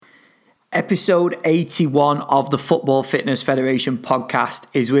Episode 81 of the Football Fitness Federation podcast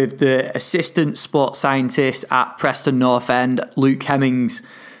is with the Assistant Sports Scientist at Preston North End, Luke Hemmings.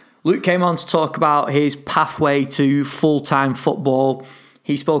 Luke came on to talk about his pathway to full-time football.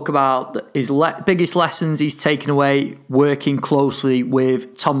 He spoke about his biggest lessons he's taken away working closely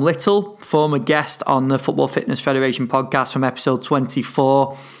with Tom Little, former guest on the Football Fitness Federation podcast from episode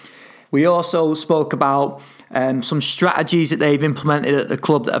 24. We also spoke about some strategies that they've implemented at the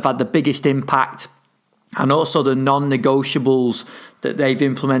club that have had the biggest impact, and also the non-negotiables that they've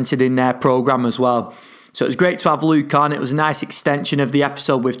implemented in their programme as well. So it was great to have Luke on. It was a nice extension of the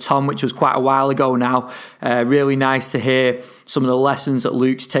episode with Tom, which was quite a while ago now. Really nice to hear some of the lessons that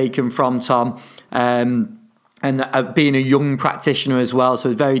Luke's taken from Tom. And being a young practitioner as well,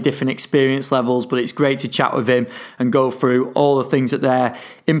 so very different experience levels, but it's great to chat with him and go through all the things that they're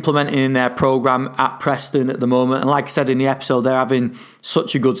implementing in their programme at Preston at the moment. And like I said in the episode, they're having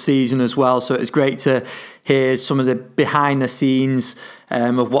such a good season as well, so it's great to hear some of the behind the scenes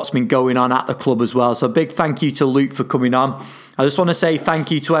of what's been going on at the club as well. So a big thank you to Luke for coming on. I just want to say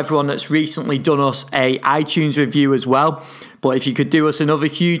thank you to everyone that's recently done us a iTunes review as well. But if you could do us another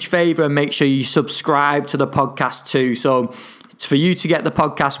huge favour and make sure you subscribe to the podcast too. So it's for you to get the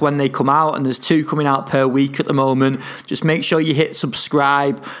podcast when they come out, and there's 2 coming out per week at the moment. Just make sure you hit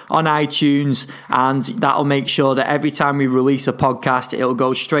subscribe on iTunes, and that'll make sure that every time we release a podcast, it'll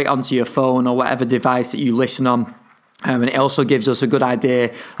go straight onto your phone or whatever device that you listen on. And it also gives us a good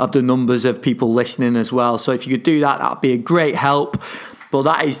idea of the numbers of people listening as well. So if you could do that, that'd be a great help. But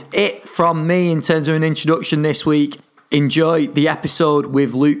that is it from me in terms of an introduction this week. Enjoy the episode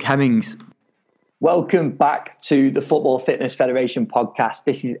with Luke Hemmings. Welcome back to the Football Fitness Federation podcast.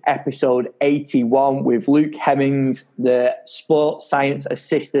 This is episode 81 with Luke Hemmings, the Sports Science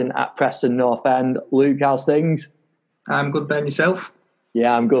Assistant at Preston North End. Luke, how's things? I'm good, Ben. Yourself?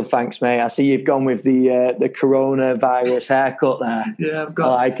 Yeah, I'm good, thanks, mate. I see you've gone with the coronavirus haircut there. Yeah, I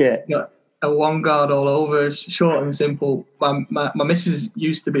like it. Got a one guard all over. It's short and simple. My missus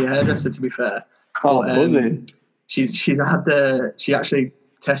used to be a hairdresser, to be fair. Oh, buzzing. She actually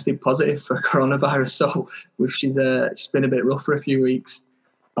tested positive for coronavirus, so she's been a bit rough for a few weeks.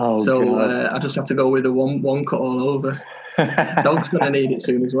 Oh, so I just have to go with a one cut all over. Dog's going to need it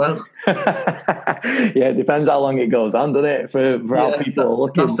soon as well. Yeah, it depends how long it goes on, doesn't it? For how people are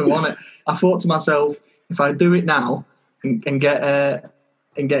looking. That's the one. I thought to myself, if I do it now and get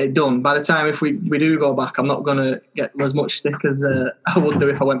it done, by the time if we do go back, I'm not going to get as much stick as I would do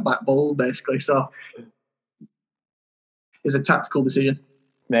if I went back bald, basically. So it's a tactical decision.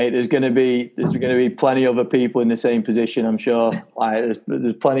 Mate, there's going to be plenty of other people in the same position, I'm sure. Like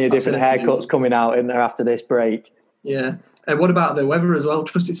there's plenty of different haircuts coming out in there after this break. Yeah. And what about the weather as well?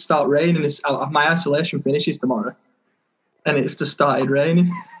 Trust it to start raining. My isolation finishes tomorrow, and it's just started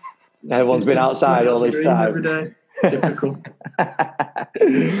raining. Everyone's been outside all this time. Every day. Typical.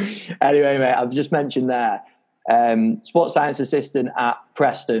 Anyway, mate, I've just mentioned there, Sports Science Assistant at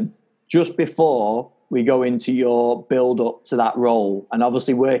Preston. Just before we go into your build-up to that role, and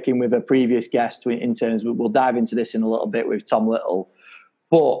obviously working with a previous guest in terms of, we'll dive into this in a little bit with Tom Little,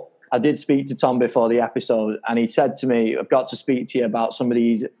 but I did speak to Tom before the episode, and he said to me, I've got to speak to you about some of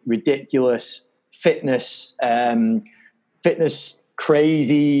these ridiculous fitness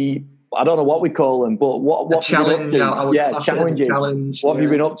crazy, I don't know what we call them, but what challenge, challenges. What have you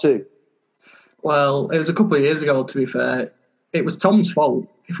been up to? Well, it was a couple of years ago, to be fair. It was Tom's fault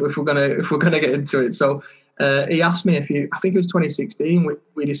if we're gonna get into it. So he asked me I think it was 2016,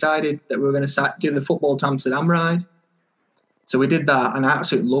 we decided that we were going to do the Football to Amsterdam ride. So we did that, and I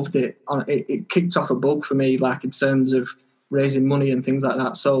absolutely loved it. It kicked off a bug for me, like in terms of raising money and things like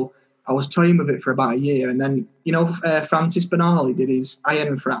that. So I was toying with it for about a year, and then Francis Benali did his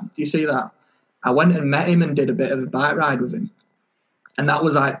Iron Fran. Do you see that? I went and met him and did a bit of a bike ride with him, and that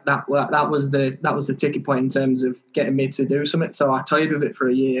was like that was the ticket point in terms of getting me to do something. So I toyed with it for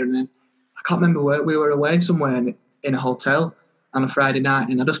a year, and then I can't remember where we were away somewhere in a hotel on a Friday night,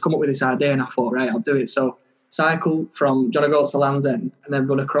 and I just come up with this idea, and I thought, right, I'll do it. So cycle from John O'Groats to Land's End and then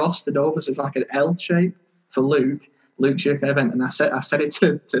run across the Dover. So it's like an L shape for Luke's UK event. And I said it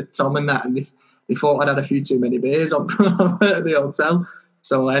to Tom and that, and they thought I'd had a few too many beers at the hotel.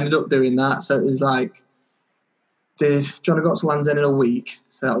 So I ended up doing that. So it was like, did John O'Groats to Land's End in a week.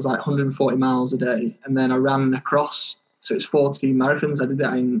 So that was like 140 miles a day. And then I ran across. So it's 14 marathons. I did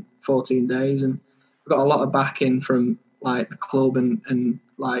that in 14 days, and got a lot of backing from like the club and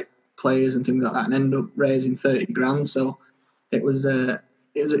like players and things like that, and ended up raising 30 grand. So it was a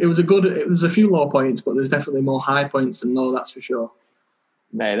few low points, but there's definitely more high points than low, that's for sure.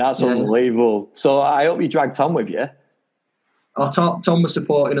 Mate, that's unbelievable. So I hope you dragged Tom with you. Tom was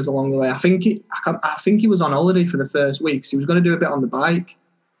supporting us along the way. I think he was on holiday for the first week. So he was going to do a bit on the bike.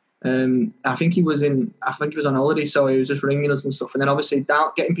 I think he was on holiday, so he was just ringing us and stuff. And then obviously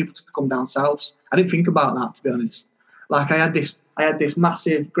getting people to come down south. I didn't think about that, to be honest. Like I had this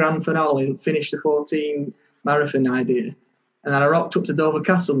massive grand finale, finish the 14 marathon idea, and then I rocked up to Dover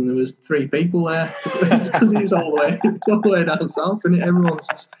Castle and there was 3 people there because it's all the way down south, and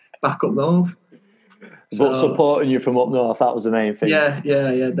everyone's back up north. But supporting you from up north, that was the main thing. Yeah,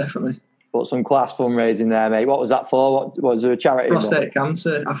 definitely. But some class fundraising there, mate. What was that for? What was there, a charity? Prostate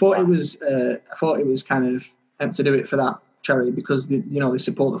cancer. I thought it was kind of to do it for that charity because they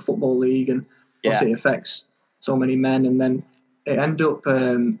support the football league and obviously it affects so many men. And then it ended up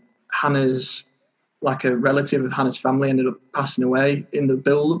Hannah's, like a relative of Hannah's family, ended up passing away in the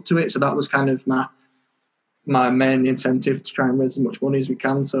build up to it. So that was kind of my main incentive to try and raise as much money as we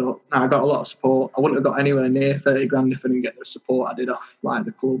can. So I got a lot of support. I wouldn't have got anywhere near 30 grand if I didn't get the support I did off like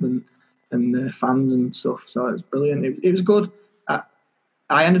the club and the fans and stuff. So it was brilliant. It was good.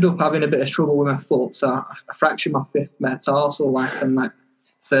 I ended up having a bit of trouble with my foot, so I fractured my 5th metatarsal on like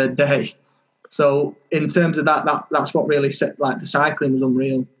 3rd day. So in terms of that's what really set, like, the cycling was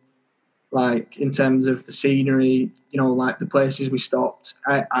unreal. Like in terms of the scenery, like the places we stopped,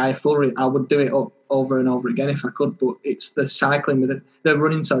 I would do it over and over again if I could. But it's the cycling with the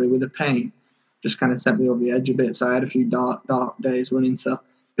running, with the pain, just kind of sent me over the edge a bit. So I had a few dark days running. So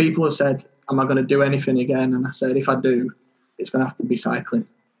people have said, am I going to do anything again? And I said, if I do, it's going to have to be cycling.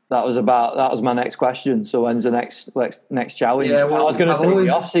 That was my next question. So when's the next challenge? Yeah, well, I was going to say the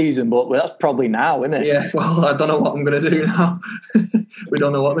off season, but that's probably now, isn't it? Yeah, well, I don't know what I'm going to do now. We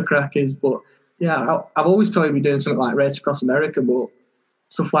don't know what the crack is, but yeah, I've always toyed with doing something like Race Across America, but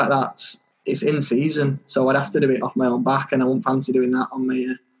stuff like that, it's in season, so I'd have to do it off my own back, and I wouldn't fancy doing that on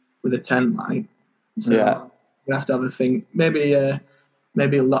me with a tent, like. So yeah, we'd have to have a think. Maybe a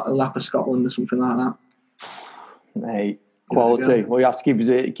lap of Scotland or something like that. Mate, quality. Well, you have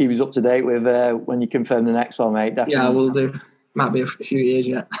to keep us up to date with when you confirm the next one, mate. Definitely. Yeah, I will do. Might be a few years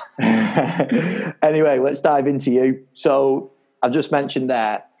yet. Anyway, let's dive into you. So I've just mentioned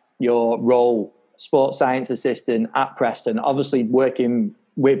there your role, sports science assistant at Preston, obviously working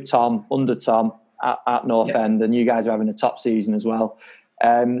with Tom, under Tom at North End, and you guys are having a top season as well.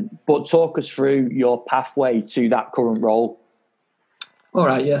 But talk us through your pathway to that current role. All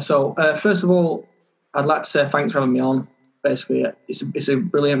right, yeah. So first of all, I'd like to say thanks for having me on. Basically, it's a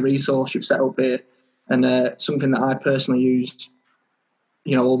brilliant resource you've set up here, and something that I personally use,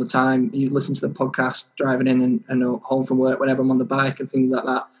 all the time. You listen to the podcast driving in and home from work whenever I'm on the bike and things like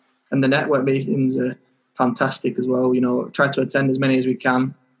that. And the network meetings are fantastic as well. Try to attend as many as we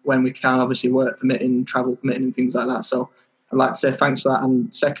can when we can, obviously work permitting, travel permitting and things like that. So I'd like to say thanks for that.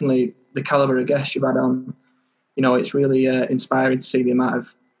 And secondly, the calibre of guests you've had on, it's really inspiring to see the amount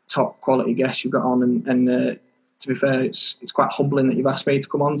of top quality guests you've got on. And to be fair, it's quite humbling that you've asked me to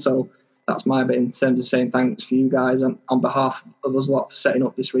come on. So that's my bit in terms of saying thanks for you guys on behalf of us lot for setting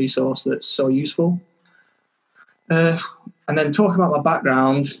up this resource that's so useful. And then talking about my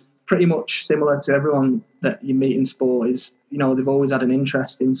background, pretty much similar to everyone that you meet in sport is, they've always had an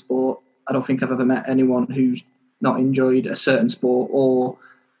interest in sport. I don't think I've ever met anyone who's not enjoyed a certain sport or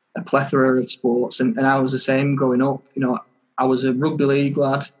a plethora of sports. And I was the same growing up. I was a rugby league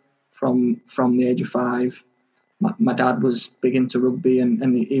lad from the age of 5. My dad was big into rugby,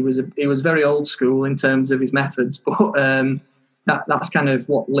 and he was very old school in terms of his methods, but that's kind of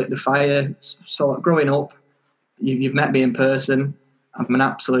what lit the fire. So growing up, you've met me in person. I'm an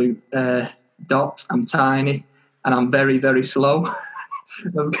absolute dot. I'm tiny, and I'm very, very slow.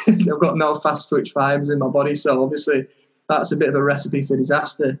 I've got no fast twitch fibers in my body, so obviously that's a bit of a recipe for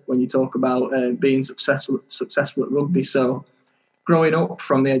disaster when you talk about being successful at rugby. So growing up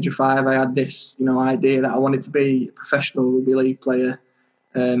from the age of 5, I had this, idea that I wanted to be a professional rugby league player.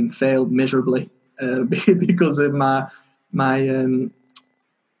 Failed miserably because of my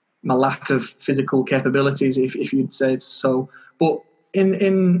lack of physical capabilities, if you'd say so. But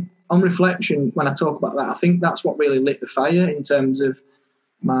on reflection, when I talk about that, I think that's what really lit the fire in terms of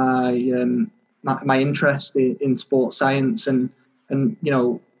my interest in sports science and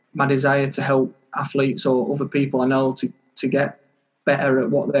my desire to help athletes or other people I know to get better at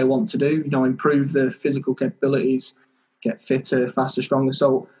what they want to do, improve their physical capabilities, get fitter, faster, stronger.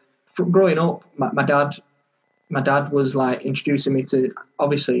 So from growing up, my dad was like introducing me to,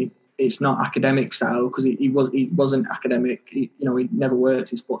 obviously it's not academic style because he wasn't academic. He never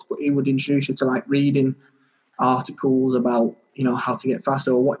worked in sports, but he would introduce you to like reading articles about, how to get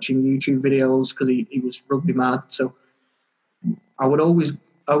faster or watching YouTube videos because he was rugby mad. So I always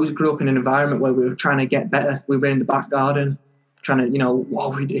grew up in an environment where we were trying to get better. We were in the back garden trying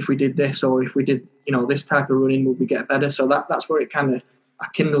to, if we did this, or if we did, this type of running, would we get better? So that's where it kind of, I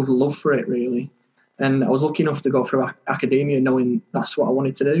kindled a love for it, really. And I was lucky enough to go through academia knowing that's what I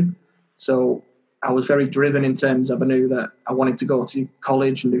wanted to do. So I was very driven in terms of, I knew that I wanted to go to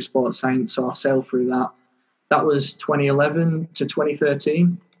college and do sports science, so I sailed through that. That was 2011 to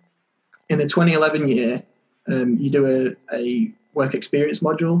 2013. In the 2011 year, you do a work experience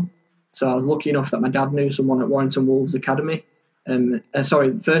module. So I was lucky enough that my dad knew someone at Warrington Wolves Academy,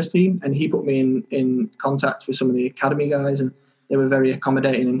 first team, and he put me in contact with some of the academy guys, and they were very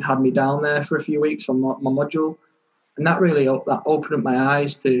accommodating and had me down there for a few weeks on my module. And that really opened up my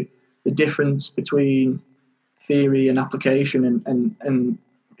eyes to the difference between theory and application, and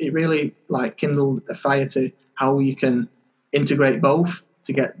it really kindled a fire to how you can integrate both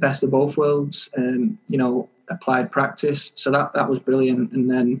to get best of both worlds, and applied practice. So that was brilliant.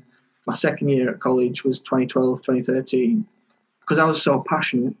 And then my second year at college was 2012, 2013. Because I was so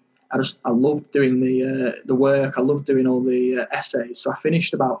passionate, I loved doing the work. I loved doing all the essays. So I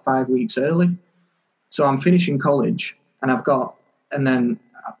finished about 5 weeks early. So I'm finishing college, and then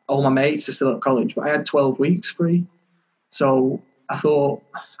all my mates are still at college, but I had 12 weeks free. So I thought,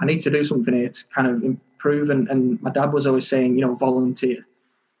 I need to do something here to kind of improve. And my dad was always saying, volunteer.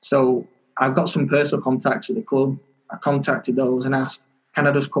 So I've got some personal contacts at the club. I contacted those and asked, can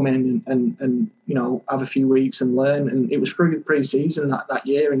I just come in and have a few weeks and learn? And it was through the pre-season that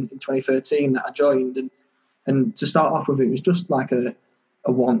year in 2013 that I joined. And to start off with, it was just like a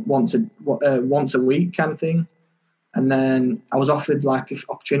once a week kind of thing. And then I was offered like an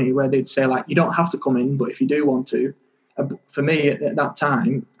opportunity where they'd say, like, you don't have to come in, but if you do want to. For me at that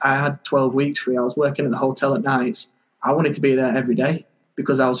time, I had 12 weeks free. I was working at the hotel at nights. I wanted to be there every day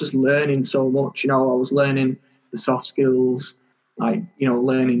because I was just learning so much. I was learning the soft skills,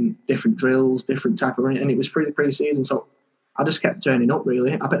 learning different drills, different type of running, and it was through the pre-season. So I just kept turning up.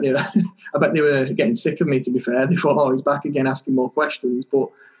 Really, I bet they were getting sick of me. To be fair, they thought, oh, he's back again asking more questions. But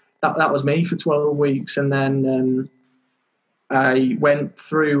that was me for 12 weeks, and then I went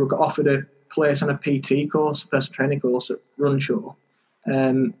through. Got offered a place on a PT course, a personal training course at Runshaw,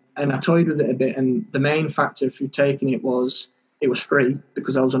 and I toyed with it a bit. And the main factor for taking it was free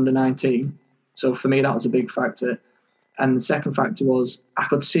because I was under 19. So for me, that was a big factor. And the second factor was I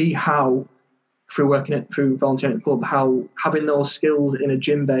could see how, through volunteering at the club, how having those skills in a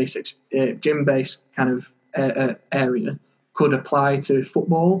gym-based kind of area could apply to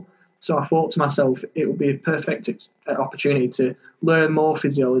football. So I thought to myself, it would be a perfect opportunity to learn more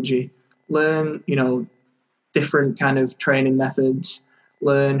physiology, learn, different kind of training methods,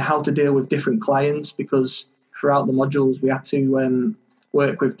 learn how to deal with different clients, because throughout the modules we had to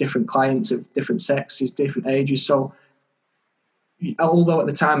work with different clients of different sexes, different ages. So although at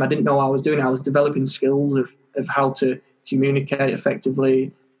the time I didn't know what I was doing, I was developing skills of how to communicate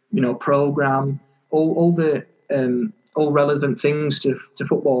effectively, program, all relevant things to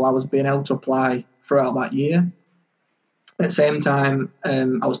football I was being able to apply throughout that year. At the same time,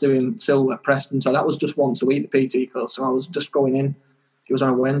 I was doing Silver at Preston, so that was just once a week, the PT course. So I was just going in. It was on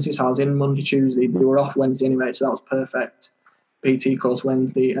a Wednesday, so I was in Monday, Tuesday. They were off Wednesday anyway, so that was perfect. PT course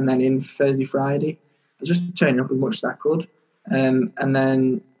Wednesday, and then in Thursday, Friday. I was just turning up as much as I could. And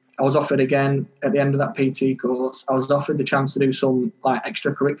then I was offered again at the end of that PT course, I was offered the chance to do some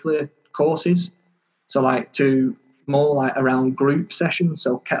extracurricular courses. So more around group sessions,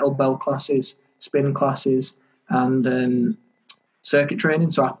 so kettlebell classes, spin classes, and circuit training.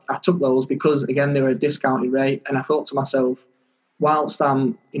 So I took those because again they were a discounted rate, and I thought to myself, whilst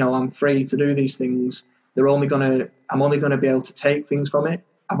I'm free to do these things, I'm only gonna be able to take things from it.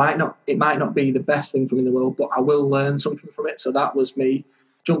 It might not be the best thing for me in the world, but I will learn something from it. So that was me,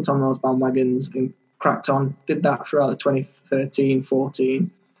 jumped on those bandwagons and cracked on, did that throughout the 2013, 14,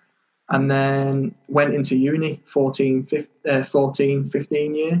 and then went into uni 14,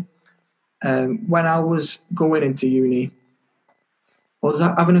 15 year. When I was going into uni, I was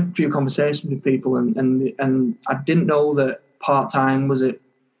having a few conversations with people, and I didn't know that part-time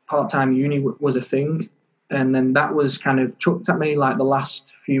uni was a thing. And then that was kind of chucked at me the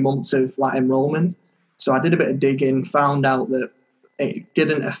last few months of enrollment. So I did a bit of digging, found out that it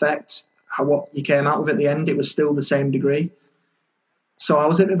didn't affect what you came out with at the end. It was still the same degree. So I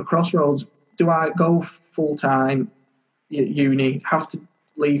was at a bit of a crossroads. Do I go full-time uni, have to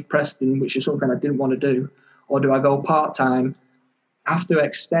leave Preston, which is something I didn't want to do, or do I go part-time, have to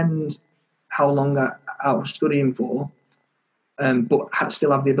extend how long I was studying for, but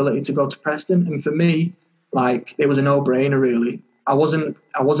still have the ability to go to Preston? And for me, it was a no-brainer, really. I wasn't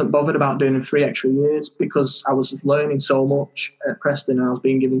bothered about doing 3 extra years because I was learning so much at Preston and I was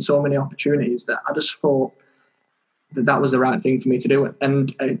being given so many opportunities that I just thought, that was the right thing for me to do.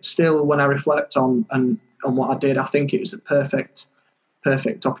 And still, when I reflect on what I did, I think it was the perfect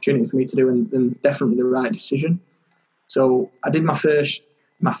opportunity for me to do, and definitely the right decision. So I did the first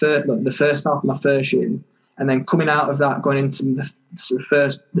half of my first year, and then coming out of that, going into the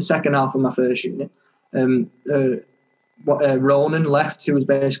second half of my first year, Ronan left, who was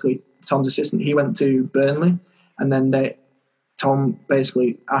basically Tom's assistant. He went to Burnley, and then Tom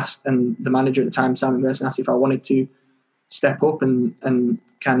basically asked, and the manager at the time, Simon Gerson, asked if I wanted to step up and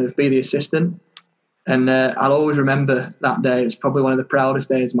kind of be the assistant. And I'll always remember that day. It's probably one of the proudest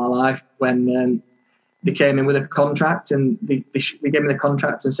days of my life when they came in with a contract, and they gave me the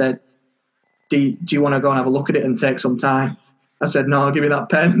contract and said, do you want to go and have a look at it and take some time? I said, no, give me that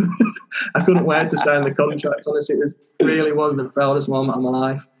pen. I couldn't wait to sign the contract. Honestly, it really was the proudest moment of my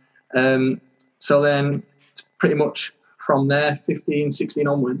life. So then pretty much from there, 15, 16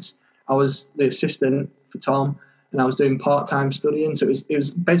 onwards, I was the assistant for Tom, and I was doing part-time studying. So it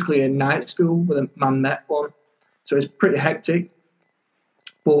was basically a night school with a man met one. So it's pretty hectic,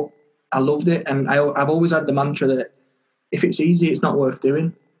 but I loved it. And I've always had the mantra that if it's easy, it's not worth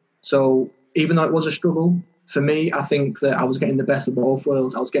doing. So even though it was a struggle, for me, I think that I was getting the best of both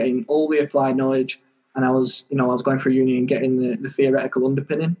worlds. I was getting all the applied knowledge, and I was going through uni and getting the theoretical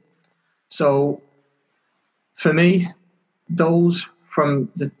underpinning. So for me, those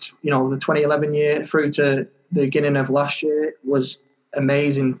from the 2011 year through to the beginning of last year was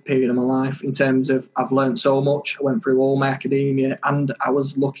amazing period of my life in terms of I've learned so much. I went through all my academia, and I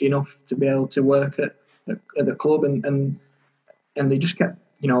was lucky enough to be able to work at the club, and they just kept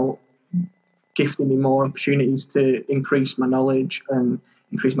gifting me more opportunities to increase my knowledge and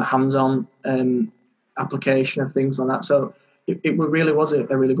increase my hands-on application of things like that. So it really was a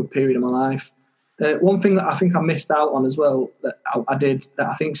really good period of my life. One thing that I think I missed out on as well that I did that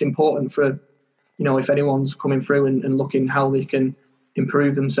I think is important for, if anyone's coming through and looking how they can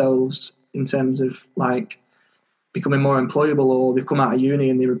improve themselves in terms of like becoming more employable, or they've come out of uni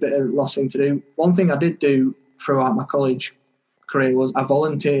and they're a bit of a lost thing to do. One thing I did do throughout my college career was I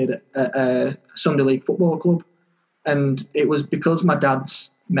volunteered at a Sunday League football club, and it was because my dad's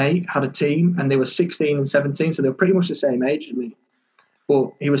mate had a team and they were 16 and 17, so they were pretty much the same age as me.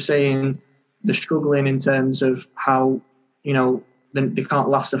 But he was saying they're struggling in terms of how they can't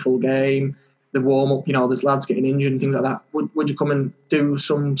last a full game, the warm up, there's lads getting injured and things like that. Would you come and do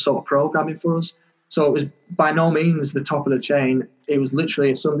some sort of programming for us? So it was by no means the top of the chain. It was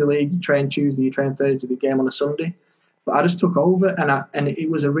literally a Sunday League. You train Tuesday, you train Thursday, the game on a Sunday. But I just took over, and it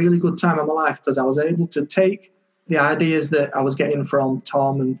was a really good time of my life because I was able to take the ideas that I was getting from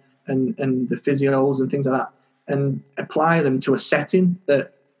Tom and the physios and things like that, and apply them to a setting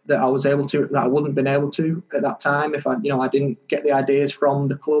that I was able to, that I wouldn't have been able to at that time if I didn't get the ideas from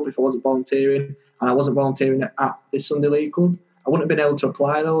the club, if I wasn't volunteering, and I wasn't volunteering at this Sunday League club, I wouldn't have been able to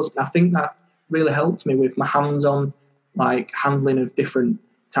apply those. And I think that really helped me with my hands-on handling of different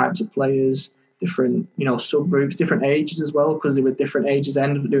types of players, different subgroups, different ages as well, because they were different ages. I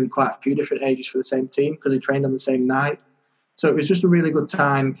ended up doing quite a few different ages for the same team because they trained on the same night. So it was just a really good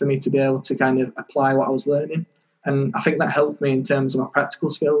time for me to be able to kind of apply what I was learning, and I think that helped me in terms of my practical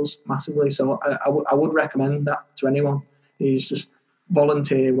skills massively. So I would recommend that to anyone. Is just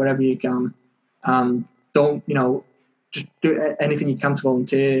volunteer wherever you can, and don't just do anything you can to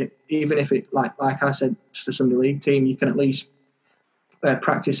volunteer, even if it like I said, just a Sunday League team. You can at least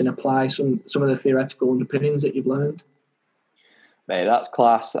practice and apply some of the theoretical underpinnings that you've learned. Mate, that's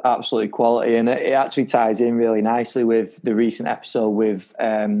class, absolutely quality, and it actually ties in really nicely with the recent episode with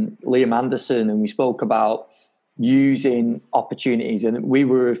Liam Anderson, and we spoke about using opportunities, and we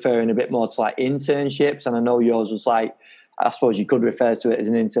were referring a bit more to internships, and I know yours was I suppose you could refer to it as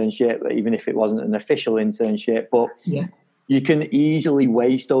an internship, even if it wasn't an official internship, but yeah. You can easily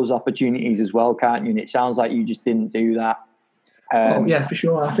waste those opportunities as well, can't you? And it sounds like you just didn't do that. Yeah, for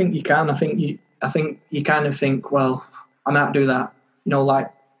sure. I think you can. I think you kind of think, well, I might do that.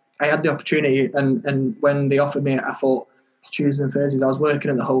 I had the opportunity, and when they offered me it, I thought Tuesdays and Thursdays I was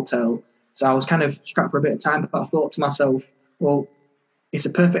working at the hotel, so I was kind of strapped for a bit of time. But I thought to myself, well, it's a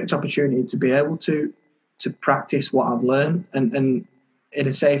perfect opportunity to be able to practice what I've learned, and in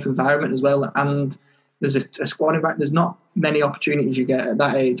a safe environment as well. And there's a squad environment. There's not many opportunities you get at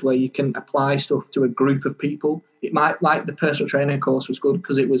that age where you can apply stuff to a group of people. It might, the personal training course was good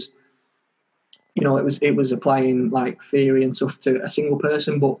because it was applying theory and stuff to a single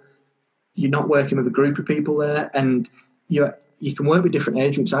person, but you're not working with a group of people there, and you can work with different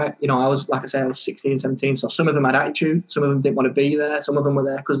age groups. I was, like I say, I was 16, 17, so some of them had attitude, some of them didn't want to be there, some of them were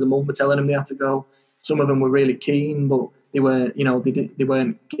there because the mum were telling them they had to go, some of them were really keen, but they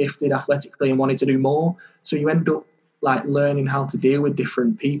weren't gifted athletically and wanted to do more. So you end up like learning how to deal with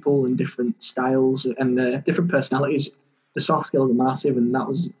different people and different styles and different personalities. The soft skills are massive, and that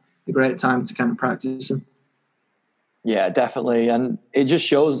was a great time to kind of practice them. Yeah, definitely. And it just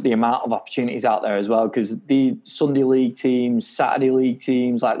shows the amount of opportunities out there as well, because the Sunday league teams, Saturday league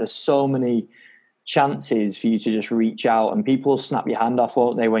teams, like there's so many chances for you to just reach out, and people snap your hand off,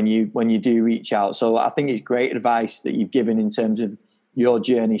 won't they, when you do reach out. So I think it's great advice that you've given in terms of your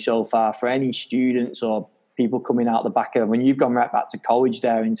journey so far for any students or people coming out the back of, when you've gone right back to college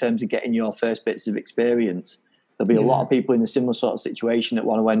there in terms of getting your first bits of experience. There'll be a lot of people in a similar sort of situation that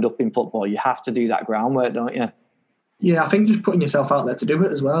want to end up in football. You have to do that groundwork, don't you? Yeah, I think just putting yourself out there to do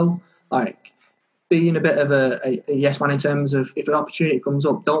it as well. Like being a bit of a yes man in terms of if an opportunity comes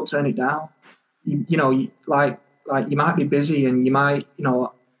up, don't turn it down. You know, like you might be busy and you might,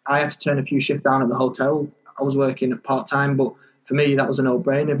 I had to turn a few shifts down at the hotel. I was working at part-time, but for me, that was a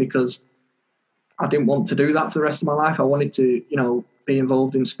no-brainer because I didn't want to do that for the rest of my life. I wanted to, be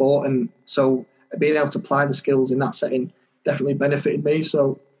involved in sport. And so being able to apply the skills in that setting definitely benefited me.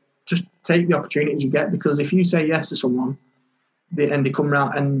 So just take the opportunities you get, because if you say yes to someone and they come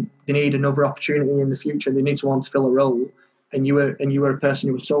around and they need another opportunity in the future, they need someone to fill a role, and you were a person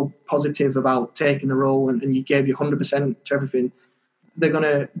who was so positive about taking the role and you gave your 100% to everything, they're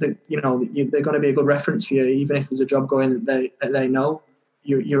gonna be a good reference for you, even if there's a job going that they know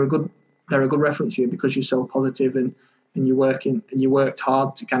they're a good reference for you because you're so positive and you worked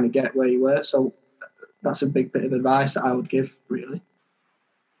hard to kind of get where you were. So that's a big bit of advice that I would give, really.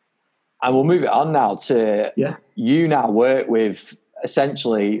 And we'll move it on now to you now work with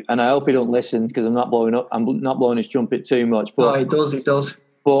essentially, and I hope he don't listen because I'm not blowing his trumpet too much. But it does.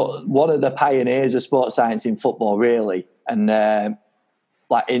 But one of the pioneers of sports science in football, really, and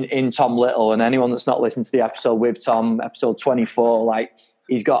like in Tom Little, and anyone that's not listened to the episode with Tom, episode 24, like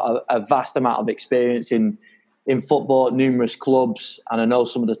he's got a vast amount of experience in football at numerous clubs, and I know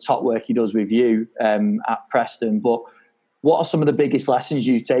some of the top work he does with you at Preston. But what are some of the biggest lessons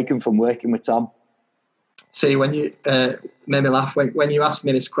you've taken from working with Tom? See, when you made me laugh when you asked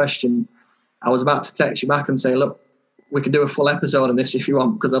me this question, I was about to text you back and say, look, we can do a full episode on this if you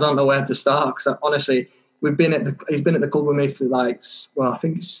want, because I don't know where to start. Because honestly, he's been at the club with me for I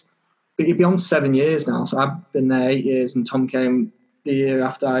think it'd be on 7 years now. So I've been there 8 years, and Tom came the year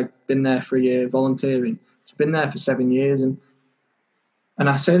after I'd been there for a year volunteering. So I've been there for 7 years, and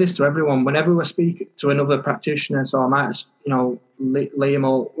I say this to everyone whenever we speak to another practitioner. So I might, Liam,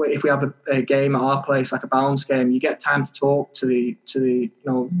 or if we have a game at our place, like a Bounds game, you get time to talk to the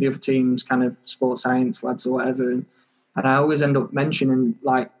other team's kind of sports science lads or whatever, and I always end up mentioning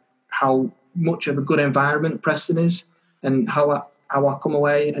like how much of a good environment Preston is, and how I come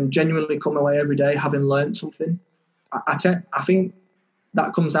away and genuinely come away every day having learned something. I think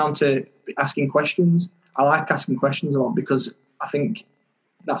that comes down to asking questions. I like asking questions a lot because I think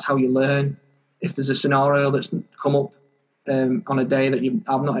that's how you learn. If there's a scenario that's come up on a day that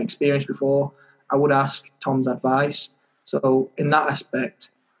I've not experienced before, I would ask Tom's advice. So in that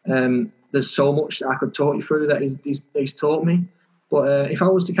aspect, there's so much that I could talk you through that he's taught me. But if I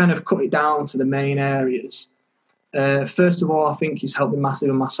was to kind of cut it down to the main areas, first of all, I think he's helped me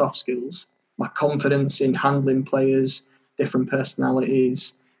massively with my soft skills, my confidence in handling players, different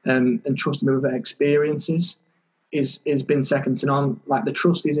personalities, and trusting me with their experiences. Is been second to none. Like the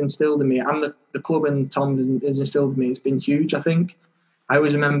trust he's instilled in me, and the club and Tom has instilled in me, has been huge. I think I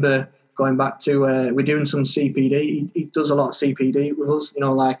always remember going back to we're doing some CPD. He does a lot of CPD with us,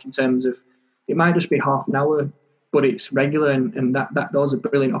 like in terms of it might just be half an hour, but it's regular, and that those are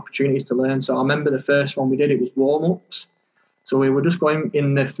brilliant opportunities to learn. So I remember the first one we did, it was warm ups. So we were just going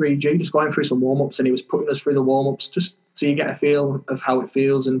in the 3G, just going through some warm ups, and he was putting us through the warm ups just so you get a feel of how it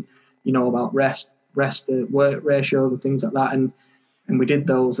feels, and about rest, work ratios and things like that, and we did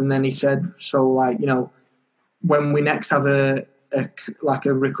those. And then he said, so when we next have a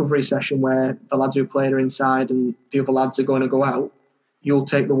recovery session where the lads who played are inside and the other lads are going to go out, you'll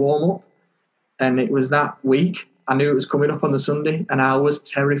take the warm up. And it was that week. I knew it was coming up on the Sunday, and I was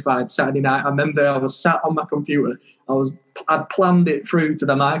terrified. Saturday night, I remember I was sat on my computer. I'd planned it through to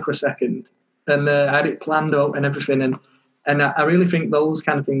the microsecond, and I had it planned out and everything. And I really think those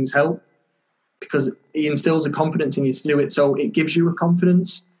kind of things help, because he instills a confidence in you to do it. So it gives you a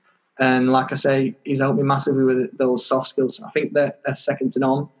confidence. And like I say, he's helped me massively with those soft skills. I think they're second to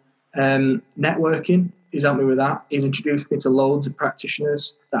none. Networking, he's helped me with that. He's introduced me to loads of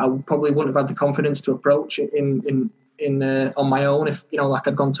practitioners that I probably wouldn't have had the confidence to approach in on my own if, like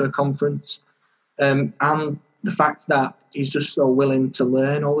I'd gone to a conference. And the fact that he's just so willing to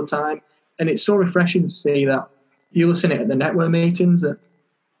learn all the time. And it's so refreshing to see that you listen at the network meetings, that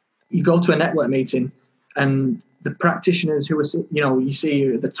you go to a network meeting and the practitioners who are, you see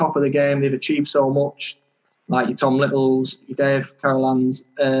at the top of the game, they've achieved so much, like your Tom Littles, your Dave Carolans,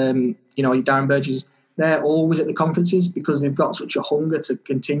 your Darren Burgess, they're always at the conferences because they've got such a hunger to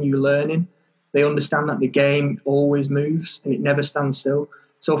continue learning. They understand that the game always moves and it never stands still.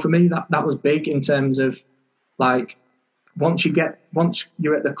 So for me, that was big in terms of, like, once you're at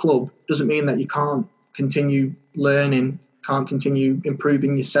the club, doesn't mean that you can't continue learning, can't continue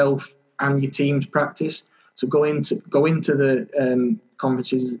improving yourself and your team's practice. So go into the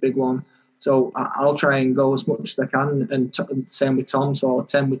conferences is a big one. So I'll try and go as much as I can, and same with Tom. So I'll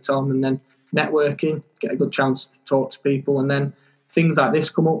attend with Tom, and then networking, get a good chance to talk to people, and then things like this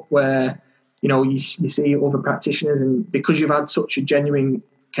come up where you see other practitioners, and because you've had such a genuine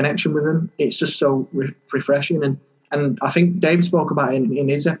connection with them, it's just so refreshing. And I think David spoke about it in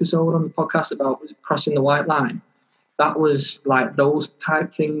his episode on the podcast about crossing the white line. That was like those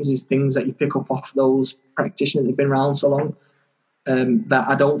type things is things that you pick up off those practitioners that have been around so long, that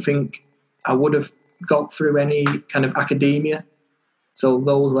I don't think I would have got through any kind of academia. So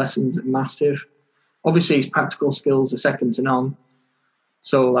those lessons are massive. Obviously, his practical skills are second to none.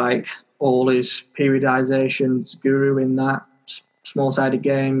 So like all his periodizations, guru in that, small-sided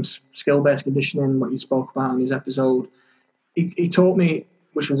games, skill-based conditioning, what you spoke about in his episode. He taught me,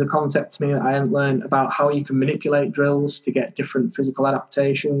 which was a concept to me that I hadn't learned, about how you can manipulate drills to get different physical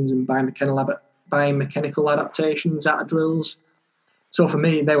adaptations and biomechanical adaptations out of drills. So for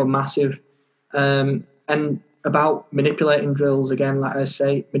me, they were massive. And about manipulating drills, again, like I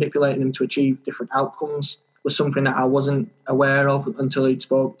say, manipulating them to achieve different outcomes was something that I wasn't aware of until he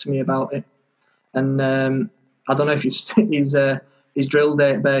spoke to me about it. And I don't know if you've seen his drill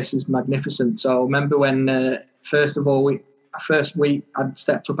database is magnificent. So I remember when first week I'd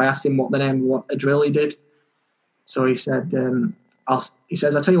stepped up, I asked him what the name of what a drill he did. So he said, I'll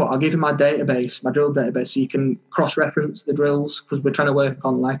tell you what, I'll give you my database, my drill database, so you can cross-reference the drills, because we're trying to work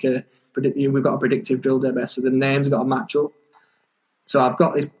on we've got a predictive drill database, so the names have got to match up. So I've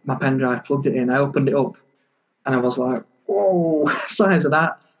got my pen drive, plugged it in, I opened it up, and I was like, whoa, signs of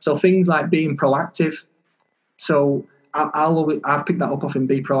that. So things like being proactive. So I've picked that up off him.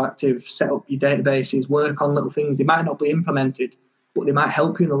 Be proactive, set up your databases, work on little things. They might not be implemented, but they might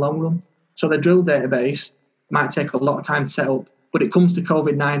help you in the long run. So the drill database might take a lot of time to set up, but it comes to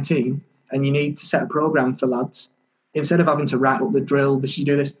COVID-19 and you need to set a program for lads. Instead of having to write up the drill, this you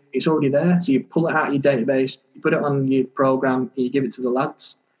do this, it's already there. So you pull it out of your database, you put it on your program, and you give it to the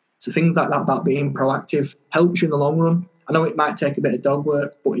lads. So things like that about being proactive helps you in the long run. I know it might take a bit of dog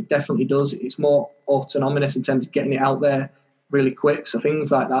work, but it definitely does. It's more autonomous in terms of getting it out there really quick. So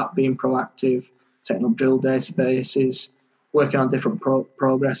things like that, being proactive, setting up drill databases, working on different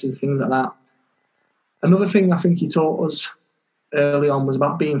progresses, things like that. Another thing I think he taught us early on was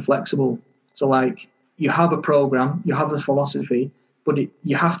about being flexible. So like you have a program, you have a philosophy, but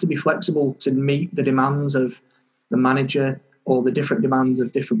you have to be flexible to meet the demands of the manager or the different demands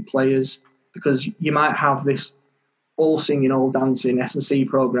of different players, because you might have this all singing, all dancing S&C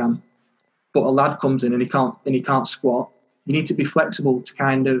program, but a lad comes in and he can't squat. You need to be flexible to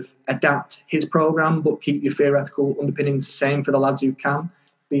kind of adapt his program, but keep your theoretical underpinnings the same for the lads who can.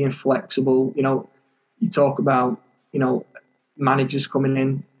 Being flexible, you talk about, managers coming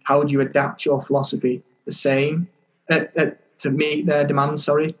in. How would you adapt your philosophy the same to meet their demands?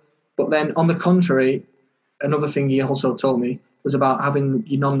 But then on the contrary, another thing he also told me was about having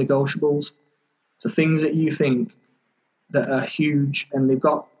your non-negotiables. So things that you think that are huge and they've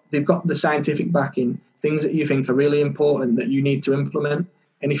got the scientific backing, things that you think are really important that you need to implement.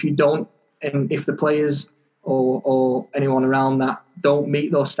 And if you don't, and if the players or anyone around that don't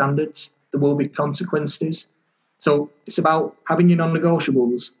meet those standards, there will be consequences. So it's about having your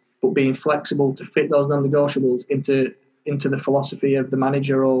non-negotiables, but being flexible to fit those non-negotiables into the philosophy of the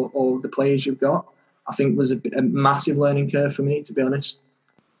manager or the players you've got. I think was a massive learning curve for me, to be honest.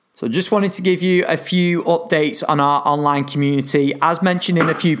 So just wanted to give you a few updates on our online community. As mentioned in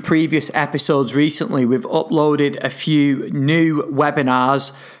a few previous episodes recently, we've uploaded a few new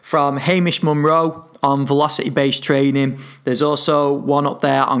webinars from Hamish Munro on velocity-based training. There's also one up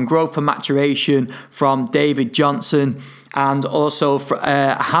there on growth and maturation from David Johnson, and also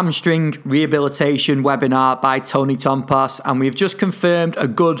a hamstring rehabilitation webinar by Tony Tompas. And we've just confirmed a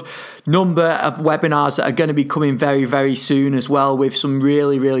good number of webinars that are going to be coming very, very soon as well, with some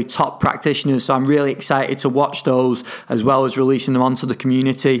really, really top practitioners. So I'm really excited to watch those, as well as releasing them onto the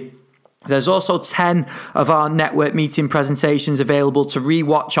community. There's also 10 of our network meeting presentations available to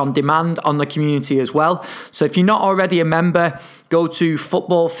rewatch on demand on the community as well. So if you're not already a member, go to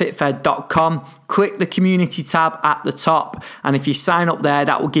footballfitfed.com, click the community tab at the top, and if you sign up there,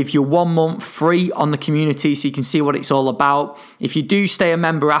 that will give you 1 month free on the community so you can see what it's all about. If you do stay a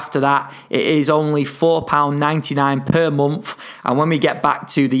member after that, it is only £4.99 per month, and when we get back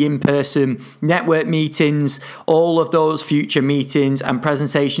to the in-person network meetings, all of those future meetings and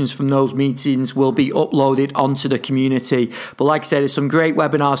presentations from those meetings will be uploaded onto the community. But like I said, there's some great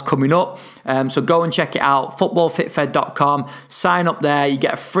webinars coming up, so go and check it out, footballfitfed.com, sign up there, you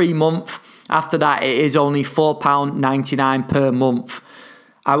get a free month. After that, it is only £4.99 per month.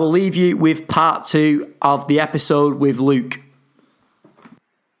 I will leave you with part 2 of the episode with Luke.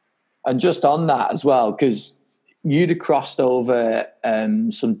 And just on that as well, because you'd have crossed over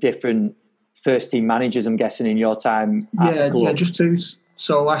some different first-team managers, I'm guessing, in your time at the club. Yeah, just 2.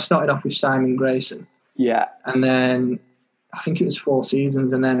 So I started off with Simon Grayson. Yeah. And then I think it was 4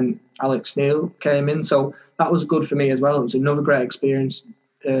 seasons, and then Alex Neil came in. So that was good for me as well. It was another great experience.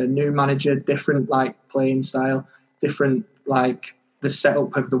 New manager, different playing style, different the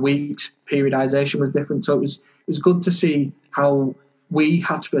setup of the weeks, periodization was different. So it was good to see how we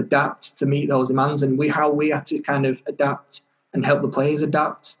had to adapt to meet those demands, and how we had to kind of adapt and help the players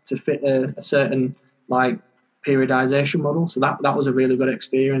adapt to fit a certain periodization model. So that was a really good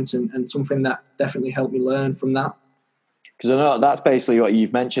experience and something that definitely helped me learn from that. Because I know that's basically what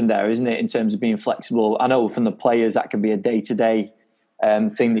you've mentioned there, isn't it, in terms of being flexible? I know from the players that can be a day-to-day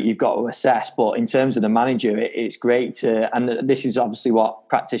thing that you've got to assess, but in terms of the manager, it's great to, and this is obviously what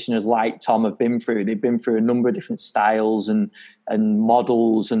practitioners like Tom have been through. They've been through a number of different styles and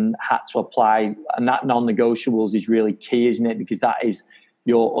models and had to apply, and that non-negotiables is really key, isn't it? Because that is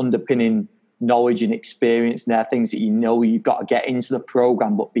your underpinning knowledge and experience, and they're things that you've got to get into the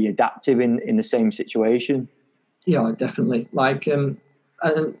program but be adaptive in the same situation. Yeah, definitely. Going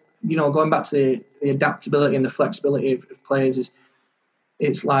back to the adaptability and the flexibility of players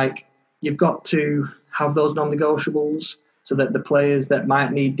it's you've got to have those non-negotiables so that the players that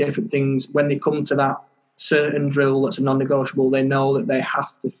might need different things, when they come to that certain drill that's a non-negotiable, they know that they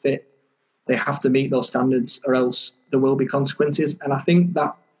have to fit, they have to meet those standards, or else there will be consequences. And I think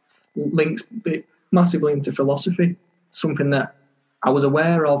that links massively into philosophy, something that I was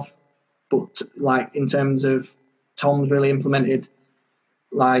aware of, but in terms of Tom's really implemented,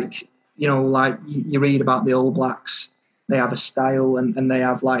 you read about the All Blacks, they have a style and they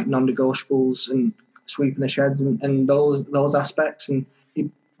have non-negotiables and sweeping the sheds and those aspects, and he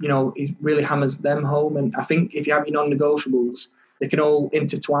really hammers them home. And I think if you have your non-negotiables, they can all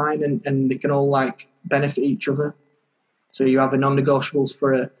intertwine and they can all benefit each other. So you have a non-negotiables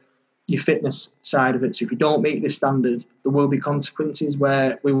for your fitness side of it. So if you don't meet this standard, there will be consequences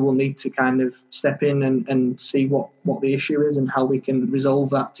where we will need to kind of step in and see what the issue is and how we can resolve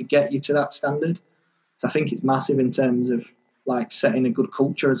that to get you to that standard. So I think it's massive in terms of setting a good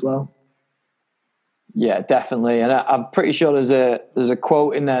culture as well. Yeah, definitely. And I'm pretty sure there's a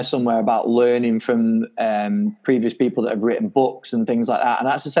quote in there somewhere about learning from previous people that have written books and things like that. And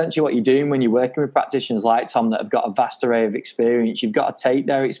that's essentially what you're doing when you're working with practitioners like Tom that have got a vast array of experience. You've got to take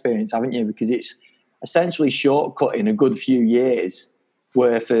their experience, haven't you? Because it's essentially shortcutting a good few years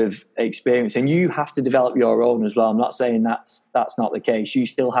worth of experience, and you have to develop your own as well. I'm not saying that's not the case. You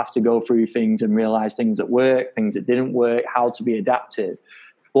still have to go through things and realize things that work, things that didn't work, how to be adaptive.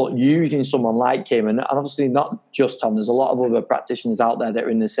 But using someone like him, and obviously not just Tom, there's a lot of other practitioners out there that are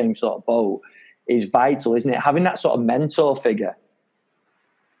in the same sort of boat, is vital, isn't it? Having that sort of mentor figure.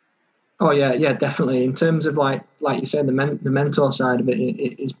 Oh yeah, definitely. In terms of like you said, the mentor side of it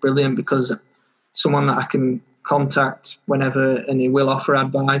is brilliant, because someone that I can contact whenever, and he will offer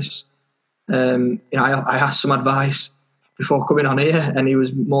advice. I asked some advice before coming on here, and he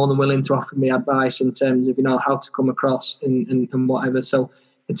was more than willing to offer me advice in terms of how to come across and whatever. So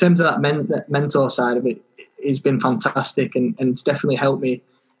in terms of that mentor side of it, it's been fantastic, and it's definitely helped me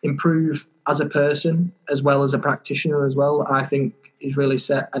improve as a person as well as a practitioner as well. I think is really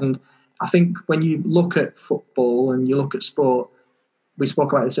set. And I think when you look at football and you look at sport, we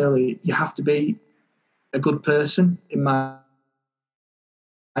spoke about this earlier, you have to be a good person, in my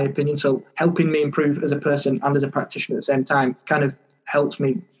opinion. So helping me improve as a person and as a practitioner at the same time kind of helps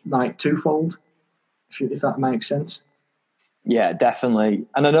me twofold, if that makes sense. Yeah, definitely.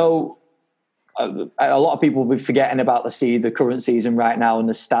 And I know a lot of people will be forgetting about the current season right now and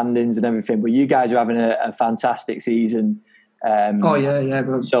the standings and everything, but you guys are having a fantastic season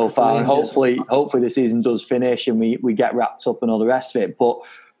so far, and hopefully the season does finish and we get wrapped up and all the rest of it. But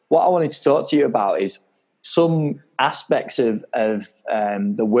what I wanted to talk to you about is some aspects of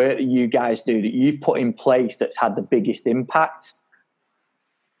the work that you guys do that you've put in place that's had the biggest impact.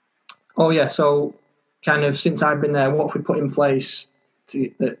 Oh yeah, so kind of since I've been there, what have we put in place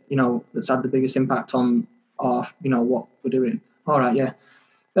that's had the biggest impact on what we're doing? All right, yeah.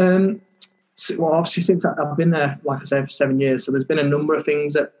 Well, obviously, since I've been there, like I said, for 7 years, so there's been a number of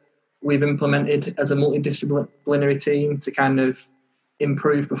things that we've implemented as a multidisciplinary team to kind of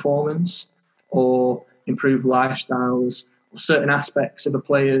improve performance or improve lifestyles or certain aspects of a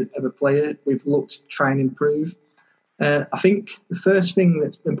player we've looked to try and improve. I think the first thing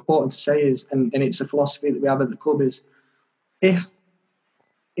that's important to say is, and it's a philosophy that we have at the club, is if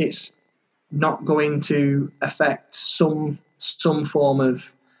it's not going to affect some form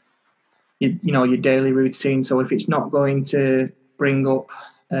of your daily routine. So if it's not going to bring up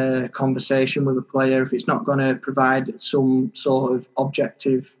a conversation with a player, if it's not going to provide some sort of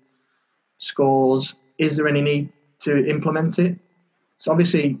objective scores, is there any need to implement it? So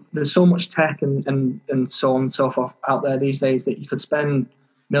obviously there's so much tech and so on and so forth out there these days that you could spend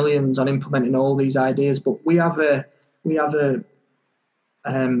millions on implementing all these ideas. But we have a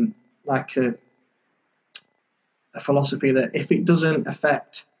philosophy that if it doesn't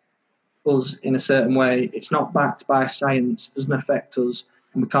affect us in a certain way, it's not backed by science, doesn't affect us,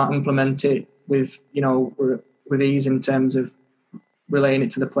 and we can't implement it with ease in terms of relaying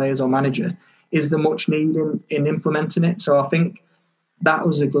it to the players or manager, is there much need in implementing it? So I think that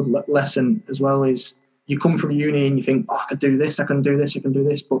was a good lesson as well, is you come from uni and you think, I can do this, I can do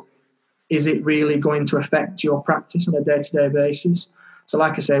this, but is it really going to affect your practice on a day-to-day basis? So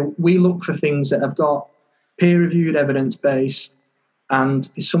like I say, we look for things that have got peer-reviewed evidence-based and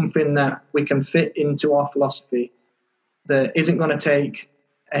is something that we can fit into our philosophy that isn't going to take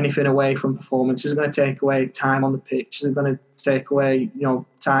anything away from performance, isn't going to take away time on the pitch, isn't going to take away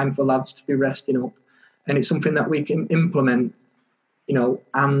time for lads to be resting up. And it's something that we can implement,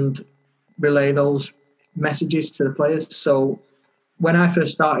 and relay those messages to the players. So when I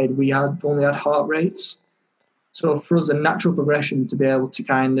first started, we only had heart rates. So for us, a natural progression to be able to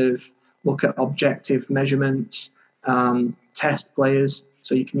kind of look at objective measurements, test players.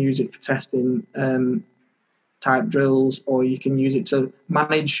 So you can use it for testing type drills, or you can use it to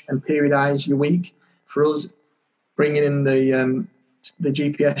manage and periodise your week. For us, bringing in the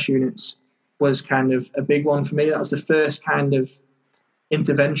GPS units was kind of a big one for me. That was the first kind of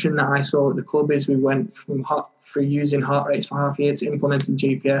intervention that I saw at the club. Is we went from using heart rates for half a year to implementing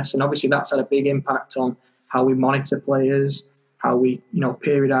GPS, and obviously that's had a big impact on how we monitor players, how we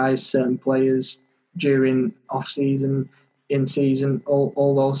periodise certain players during off season, in season,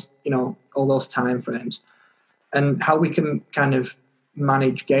 all those time frames, and how we can kind of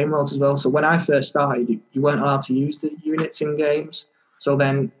manage game loads as well. So when I first started, you weren't allowed to use the units in games. So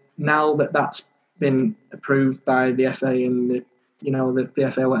then now that that's been approved by the FA and the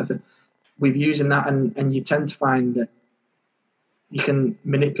PFA, whatever, we're using that, and you tend to find that you can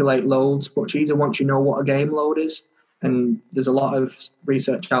manipulate loads much easier once you know what a game load is. And there's a lot of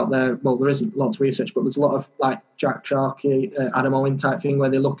research out there. Well, there isn't lots of research, but there's a lot of like Jack Sharkey, Adam Owen type thing where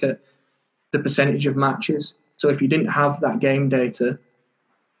they look at the percentage of matches. So if you didn't have that game data,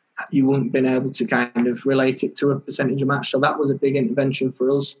 you wouldn't have been able to kind of relate it to a percentage of match. So that was a big intervention for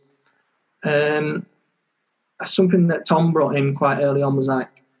us. Something that Tom brought in quite early on was like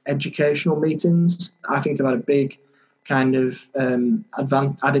educational meetings. I think have had a big kind of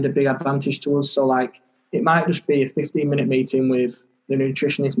added a big advantage to us. So like it might just be a 15-minute meeting with the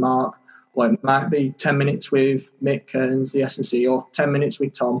nutritionist Mark, or it might be 10 minutes with Mick Kearns, the S&C, or 10 minutes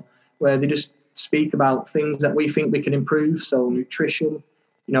with Tom, where they just speak about things that we think we can improve. So nutrition,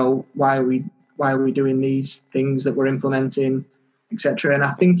 why are we doing these things that we're implementing, etc. And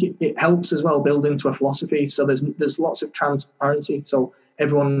I think it helps as well build into a philosophy. So there's lots of transparency, so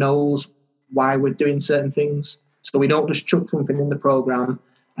everyone knows why we're doing certain things. So we don't just chuck something in the program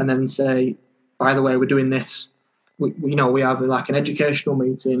and then say, by the way, we're doing this. We have like an educational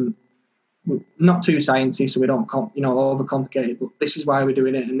meeting, not too sciencey, so we don't overcomplicate it. But this is why we're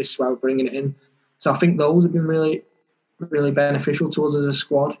doing it, and this is why we're bringing it in. So I think those have been really, really beneficial to us as a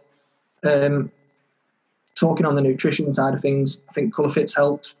squad. Talking on the nutrition side of things, I think ColourFit's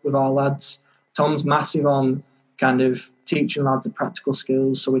helped with our lads. Tom's massive on kind of teaching lads the practical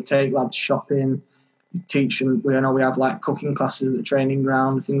skills. So we take lads shopping, teach them. We have like cooking classes at the training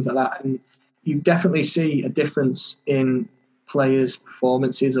ground, things like that. And you definitely see a difference in players'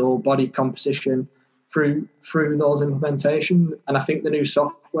 performances or body composition through those implementations. And I think the new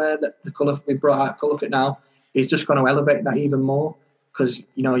software that we brought out, ColourFit now, is just going to elevate that even more, because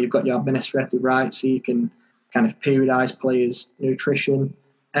you've got your administrative rights, so you can kind of periodise players' nutrition.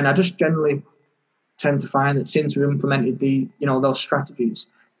 And I just generally tend to find that since we've implemented those strategies,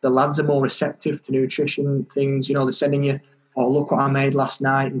 the lads are more receptive to nutrition things. They're sending you, oh, look what I made last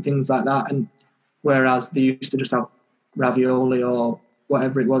night and things like that. And whereas they used to just have ravioli or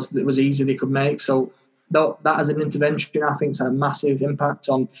whatever it was that was easy they could make. So that as an intervention, I think, has had a massive impact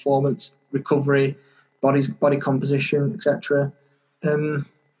on performance, recovery, body composition, etc.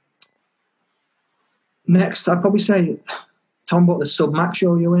 Next, I'd probably say Tom brought the sub-max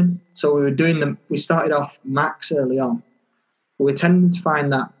yo-yo in. So we started off max early on, but we tended to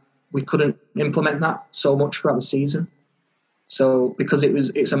find that we couldn't implement that so much throughout the season. So because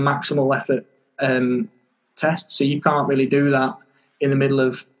it's a maximal effort test, so you can't really do that in the middle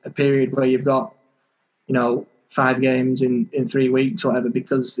of a period where you've got, 5 games in 3 weeks or whatever,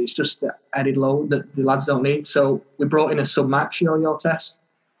 because it's just the added load that the lads don't need. So we brought in a sub-max yo-yo test,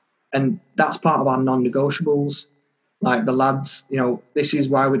 and that's part of our non-negotiables. Like the lads, this is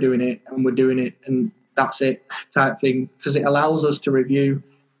why we're doing it, and we're doing it, and that's it type thing, because it allows us to review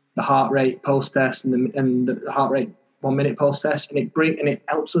the heart rate post-test and the heart rate 1 minute post-test, and it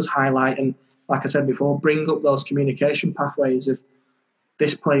helps us highlight and, like I said before, bring up those communication pathways of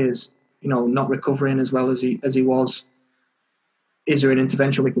this player's, not recovering as well as he was. Is there an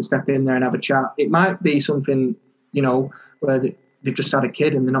intervention we can step in there and have a chat? It might be something, where they've just had a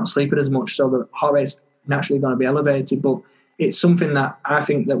kid and they're not sleeping as much, so the heart rate's naturally going to be elevated. But it's something that I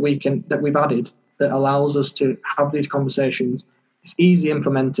think that we've added that allows us to have these conversations. It's easy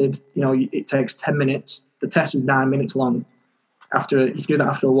implemented. It takes 10 minutes. The test is 9 minutes long. You can do that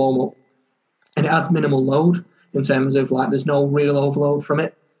after a warm up, and it adds minimal load in terms of there's no real overload from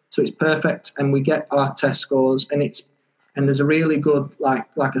it. So it's perfect, and we get our test scores, and there's a really good like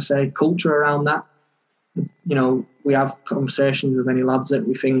I say, culture around that. We have conversations with any lads that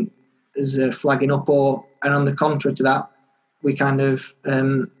we think is flagging up, and on the contrary to that, we kind of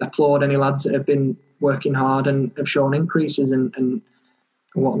applaud any lads that have been working hard and have shown increases and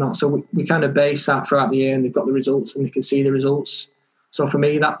whatnot. So we kind of base that throughout the year, and they've got the results and they can see the results. So for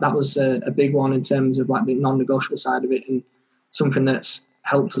me, that was a big one in terms of the non-negotiable side of it, and something that's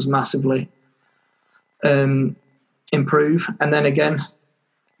helped us massively improve. And then again,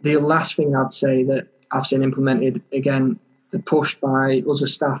 the last thing I'd say that I've seen implemented, again, the push by us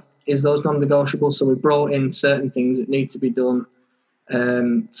as staff, is those non-negotiables. So we brought in certain things that need to be done.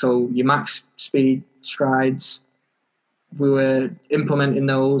 So your max speed strides, we were implementing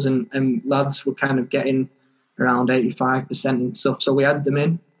those, and lads were kind of getting around 85% and stuff. So we had them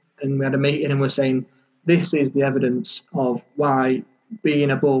in, and we had a meeting, and we're saying, this is the evidence of why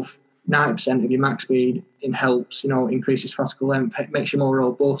being above 90% of your max speed helps, increases fascicle length, makes you more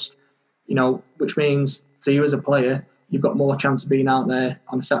robust, which means to you as a player, you've got more chance of being out there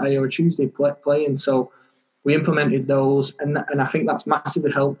on a Saturday or a Tuesday playing. So we implemented those, and I think that's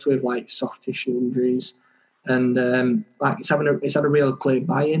massively helped with soft tissue injuries, and it's had a real clear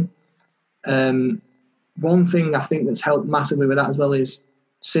buy-in. One thing I think that's helped massively with that as well is,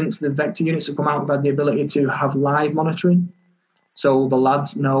 since the vector units have come out, we've had the ability to have live monitoring. So the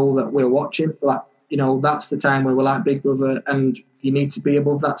lads know that we're watching. That's the time where we're like Big Brother, and you need to be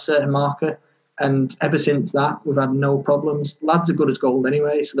above that certain marker. And ever since that, we've had no problems. Lads are good as gold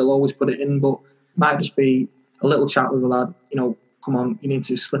anyway, so they'll always put it in, but it might just be a little chat with a lad, come on, you need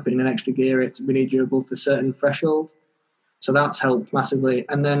to slip it in an extra gear. We need you above a certain threshold. So that's helped massively.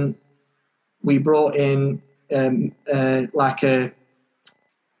 And then we brought in a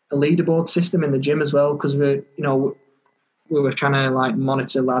leaderboard system in the gym as well, because we were trying to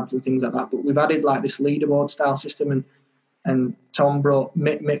monitor lads and things like that. But we've added this leaderboard style system, and Tom brought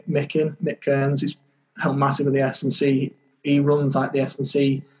Mick Kearns, who's helped massively with the S&C. He runs the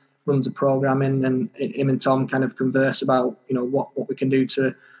S&C, runs the programming, and him and Tom kind of converse about what we can do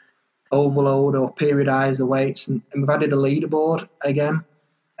to overload or periodize the weights. And we've added a leaderboard again,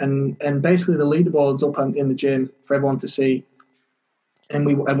 and basically the leaderboard's up in the gym for everyone to see. And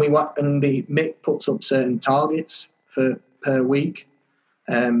Mick puts up certain targets per week,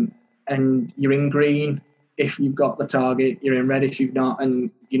 and you're in green if you've got the target, you're in red if you've not, and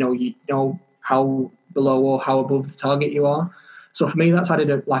you know how below or how above the target you are. So for me, that's added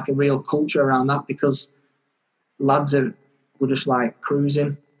a real culture around that, because lads were just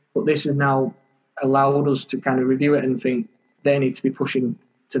cruising, but this has now allowed us to kind of review it and think they need to be pushing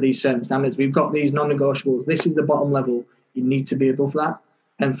to these certain standards. We've got these non-negotiables. This is the bottom level. You need to be above that.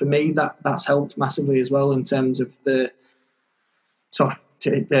 And for me, that's helped massively as well in terms of the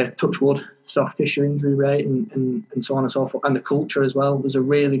touch wood, soft tissue injury rate and so on and so forth, and the culture as well. There's a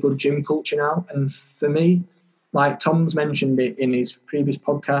really good gym culture now. And for me, like Tom's mentioned it in his previous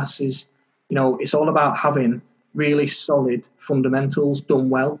podcasts, is, it's all about having really solid fundamentals done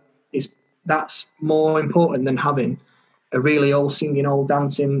well. That's more important than having a really old singing, old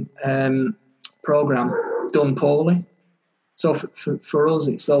dancing program done poorly. So for us,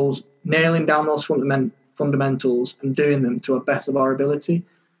 it's those nailing down those fundamentals and doing them to a best of our ability.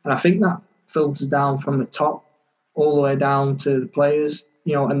 And I think that filters down from the top all the way down to the players,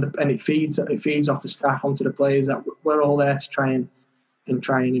 and it feeds off the staff onto the players, that we're all there to try and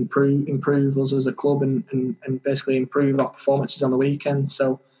improve us as a club and basically improve our performances on the weekend.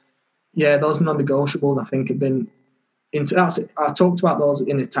 So yeah, those non-negotiables I think have been I talked about those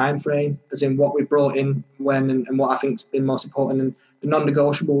in a time frame, as in what we brought in when and what I think's been most important. And the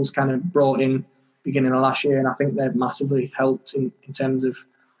non-negotiables kind of brought in beginning of last year, and I think they've massively helped in terms of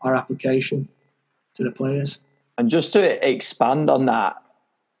our application to the players. And just to expand on that,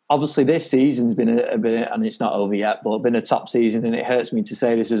 obviously this season's been a bit, and it's not over yet, but been a top season, and it hurts me to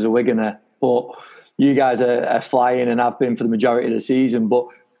say this as a Wiganer, but you guys are flying and have been for the majority of the season. But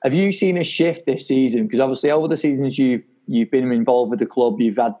have you seen a shift this season? Because obviously over the seasons you've been involved with the club,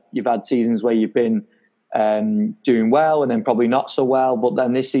 you've had seasons where you've been doing well and then probably not so well. But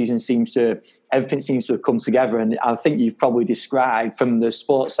then this season everything seems to have come together. And I think you've probably described from the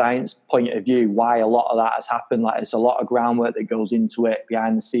sports science point of view why a lot of that has happened. Like, there's a lot of groundwork that goes into it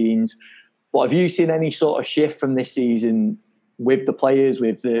behind the scenes. But have you seen any sort of shift from this season with the players,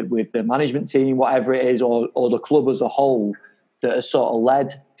 with the management team, whatever it is, or the club as a whole, that has sort of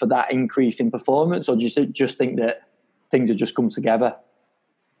led for that increase in performance? Or do you just think that things have just come together?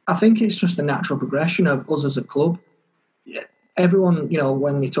 I think it's just a natural progression of us as a club. Everyone,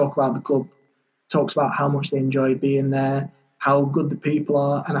 when you talk about the club, talks about how much they enjoy being there, how good the people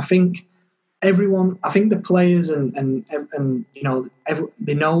are. And I think the players and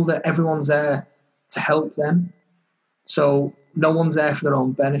they know that everyone's there to help them. So no one's there for their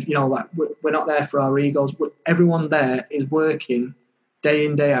own benefit. We're not there for our egos. Everyone there is working day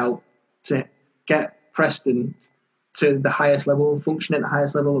in, day out to get Preston to the highest level, function at the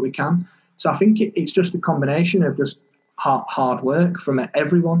highest level that we can. So I think it's just a combination of just hard work from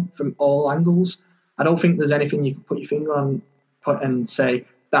everyone, from all angles. I don't think there's anything you can put your finger on and say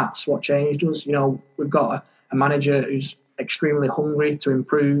that's what changed us. We've got a manager who's extremely hungry to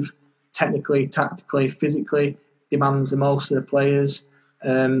improve technically, tactically, physically, demands the most of the players.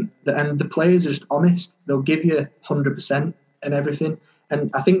 And the players are just honest. They'll give you 100% and everything.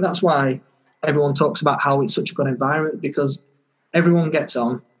 And I think that's why everyone talks about how it's such a good environment, because everyone gets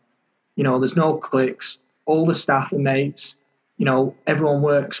on. There's no cliques. All the staff are mates. Everyone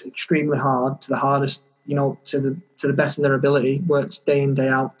works extremely hard, to the hardest, to the best of their ability, works day in, day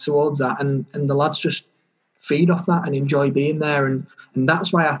out towards that. And the lads just feed off that and enjoy being there. And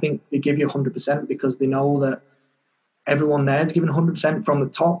that's why I think they give you 100%, because they know that everyone there is giving 100% from the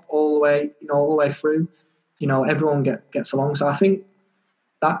top all the way through. Everyone gets along. So I think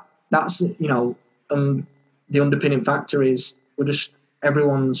that's the underpinning factor is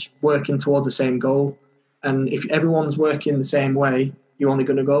everyone's working towards the same goal. And if everyone's working the same way, you're only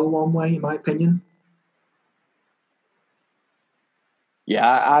going to go one way, in my opinion.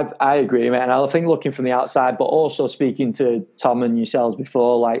 Yeah, I agree, mate. And I think looking from the outside, but also speaking to Tom and yourselves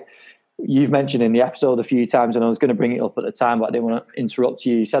before, like you've mentioned in the episode a few times, and I was going to bring it up at the time, but I didn't want to interrupt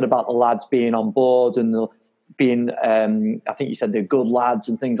you. You said about the lads being on board and being, I think you said they're good lads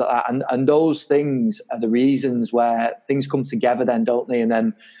and things like that. And those things are the reasons where things come together then, don't they?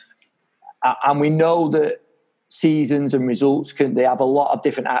 And we know that seasons and results they have a lot of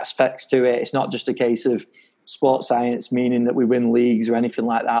different aspects to it. It's not just a case of sports science, meaning that we win leagues or anything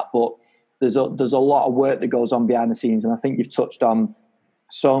like that, but there's a lot of work that goes on behind the scenes. And I think you've touched on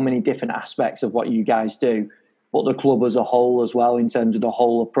so many different aspects of what you guys do, but the club as a whole as well, in terms of the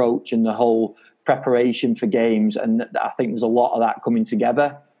whole approach and the whole preparation for games. And I think there's a lot of that coming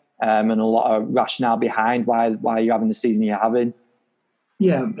together, and a lot of rationale behind why you're having the season you're having.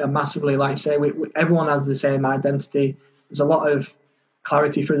 Yeah, massively. Like I say, everyone has the same identity. There's a lot of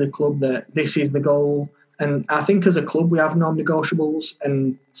clarity for the club that this is the goal. And I think as a club, we have non-negotiables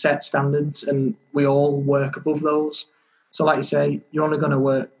and set standards, and we all work above those. So like you say, you're only going to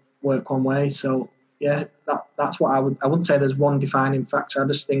work one way. So yeah, that's what I wouldn't say there's one defining factor. I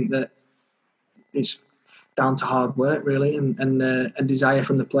just think that it's down to hard work, really, and a desire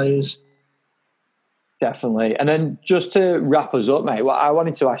from the players. Definitely. And then just to wrap us up, mate, I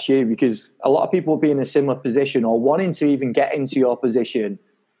wanted to ask you, because a lot of people will be in a similar position or wanting to even get into your position.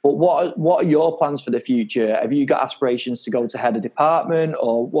 But what are your plans for the future? Have you got aspirations to go to head of department,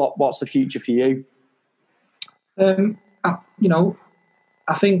 or what's the future for you? I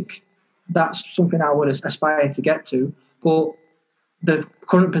think that's something I would aspire to get to. But the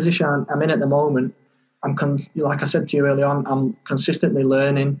current position I'm in at the moment, like I said to you earlier on, I'm consistently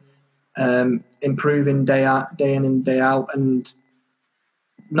learning, improving day in and day out, and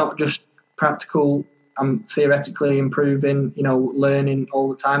not just practical I'm theoretically improving, learning all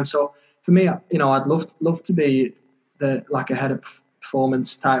the time. So for me, I'd love to be a head of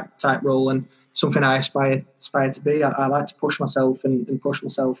performance type role, and something I aspire to be. I like to push myself and push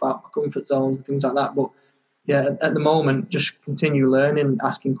myself out my comfort zones and things like that. But yeah, at the moment, just continue learning,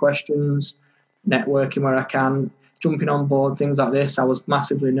 asking questions, networking where I can, jumping on board things like this. I was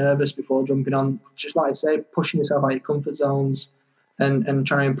massively nervous before jumping on. Just like I say, pushing yourself out of your comfort zones and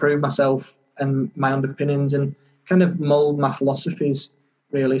trying to improve myself and my underpinnings and kind of mould my philosophies,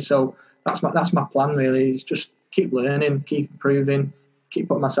 really. So that's my plan, really, is just keep learning, keep improving, keep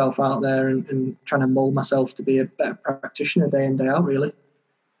putting myself out there and trying to mould myself to be a better practitioner day in, day out, really.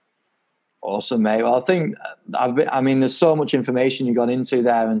 Awesome, mate. Well, I mean, there's so much information you've gone into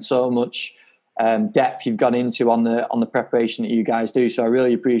there and so much depth you've gone into on the preparation that you guys do. So I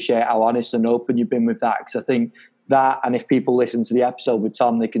really appreciate how honest and open you've been with that, because I think that, and if people listen to the episode with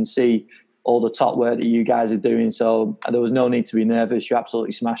Tom, they can see all the top work that you guys are doing. So there was no need to be nervous. You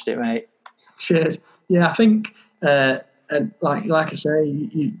absolutely smashed it, mate. Cheers. Yeah, I think, like I say,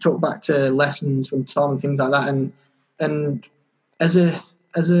 you talk back to lessons from Tom and things like that, and as a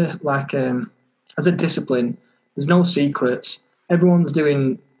discipline, there's no secrets. Everyone's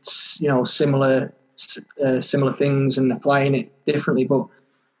doing similar things and applying it differently, but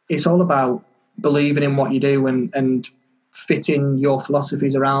it's all about believing in what you do and fitting your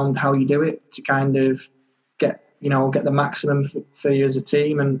philosophies around how you do it to kind of get the maximum for you as a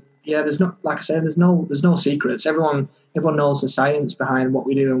team. And yeah, there's not, like I said, there's no secrets. Everyone knows the science behind what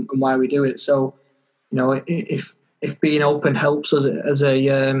we do and why we do it. So if being open helps us as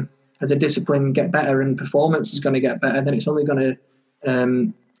a discipline get better and performance is going to get better, then it's only going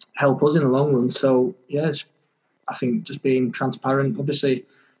to help us in the long run. So yeah, I think just being transparent, obviously,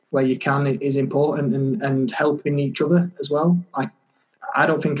 where you can, is important, and helping each other as well. I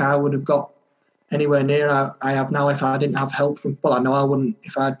don't think I would have got anywhere near I have now if I didn't have help from. Well, I know I wouldn't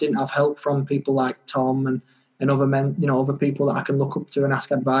if I didn't have help from people like Tom and other men, other people that I can look up to and ask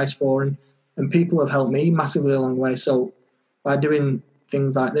advice for, and people have helped me massively along the way. So by doing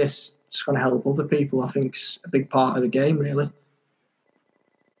things like this, it's going to help other people. I think it's a big part of the game, really.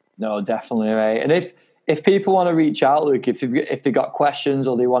 No, definitely, right. And if people want to reach out, Luke, if they've got questions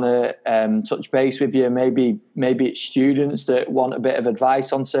or they want to touch base with you, maybe it's students that want a bit of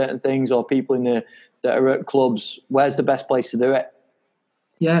advice on certain things, or people that are at clubs, where's the best place to do it?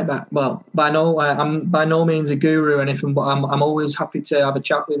 Yeah, I'm by no means a guru or anything, but I'm always happy to have a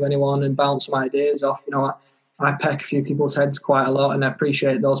chat with anyone and bounce some ideas off. I peck a few people's heads quite a lot, and I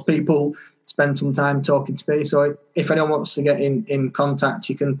appreciate those people spend some time talking to me. So if anyone wants to get in contact,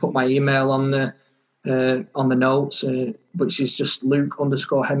 you can put my email on the notes, which is just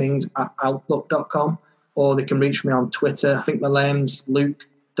Luke_Hemmings@outlook.com, or they can reach me on Twitter. I think my name's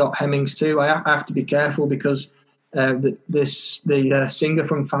Luke.Hemmings too. I have to be careful because the singer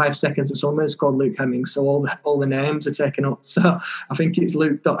from 5 Seconds of Summer is called Luke Hemmings, so all the names are taken up. So I think it's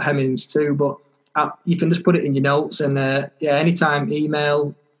Luke.Hemmings too, but you can just put it in your notes, and anytime,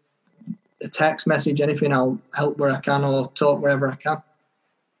 email, a text message, anything, I'll help where I can or talk wherever I can.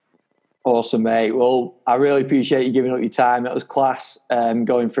 Awesome, mate. Well, I really appreciate you giving up your time. It was class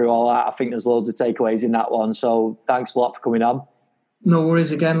going through all that. I think there's loads of takeaways in that one. So thanks a lot for coming on. No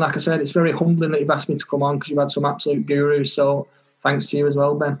worries. Again, like I said, it's very humbling that you've asked me to come on, because you've had some absolute gurus. So thanks to you as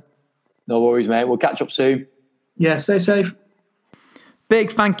well, Ben. No worries, mate. We'll catch up soon. Yeah, stay safe. Big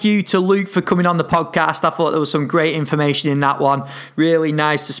thank you to Luke for coming on the podcast. I thought there was some great information in that one. Really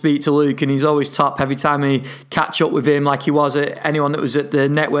nice to speak to Luke, and he's always top every time we catch up with him, like he was at anyone that was at the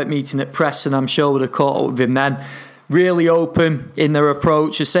network meeting at Preston. I'm sure would have caught up with him then. Really open in their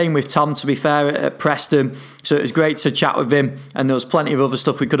approach. The same with Tom, to be fair, at Preston. So it was great to chat with him, and there was plenty of other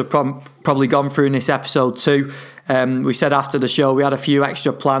stuff we could have probably gone through in this episode too. We said after the show we had a few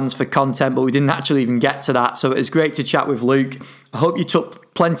extra plans for content, but we didn't actually even get to that. So it was great to chat with Luke. I hope you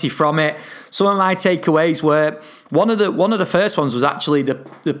took plenty from it. Some of my takeaways were one of the first ones was actually the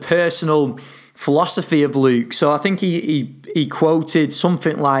personal philosophy of Luke. So I think he quoted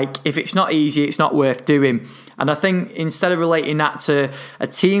something like, "If it's not easy, it's not worth doing." And I think instead of relating that to a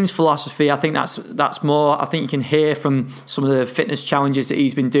team's philosophy, I think that's more, I think you can hear from some of the fitness challenges that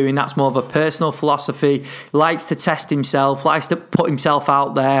he's been doing, that's more of a personal philosophy. He likes to test himself, likes to put himself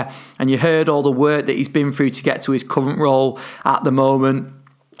out there. And you heard all the work that he's been through to get to his current role at the moment.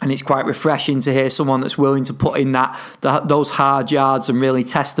 And it's quite refreshing to hear someone that's willing to put in those hard yards and really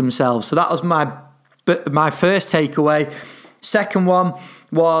test themselves. So that was my first takeaway. Second one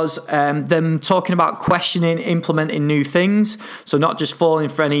was them talking about questioning, implementing new things. So not just falling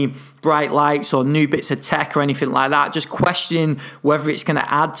for any bright lights or new bits of tech or anything like that, just questioning whether it's going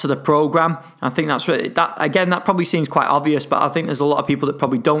to add to the program. I think that's really, that probably seems quite obvious, but I think there's a lot of people that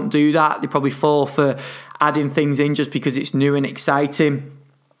probably don't do that. They probably fall for adding things in just because it's new and exciting.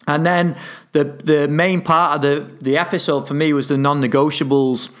 And then the main part of the episode for me was the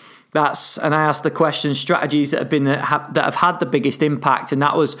non-negotiables. And I asked the question, strategies that have had the biggest impact, and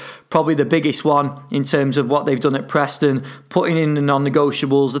that was probably the biggest one in terms of what they've done at Preston, putting in the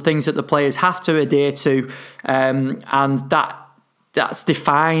non-negotiables, the things that the players have to adhere to, and that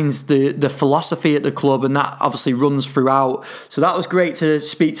defines the philosophy at the club, and that obviously runs throughout. So that was great to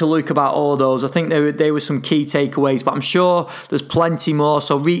speak to Luke about all those. I think they were some key takeaways, but I'm sure there's plenty more.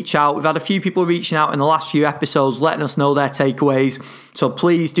 So reach out. We've had a few people reaching out in the last few episodes, letting us know their takeaways. So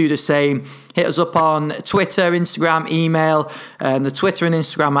please do the same. Hit us up on Twitter, Instagram, email. The Twitter and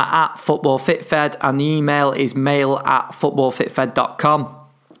Instagram are @FootballFitFed, and the email is mail@footballfitfed.com.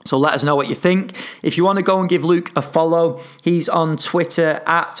 So let us know what you think. If you want to go and give Luke a follow, he's on Twitter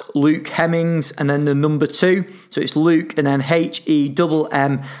 @Luke Hemmings and then the number 2. So it's Luke and then HEMMINGS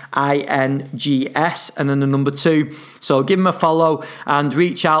and then the number 2. So give him a follow and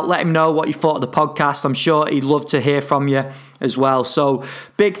reach out. Let him know what you thought of the podcast. I'm sure he'd love to hear from you as well. So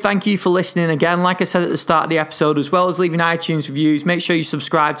big thank you for listening again. Like I said at the start of the episode, as well as leaving iTunes reviews, make sure you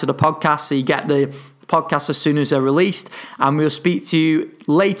subscribe to the podcast so you get the podcast as soon as they're released, and we'll speak to you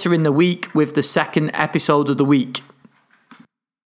later in the week with the second episode of the week.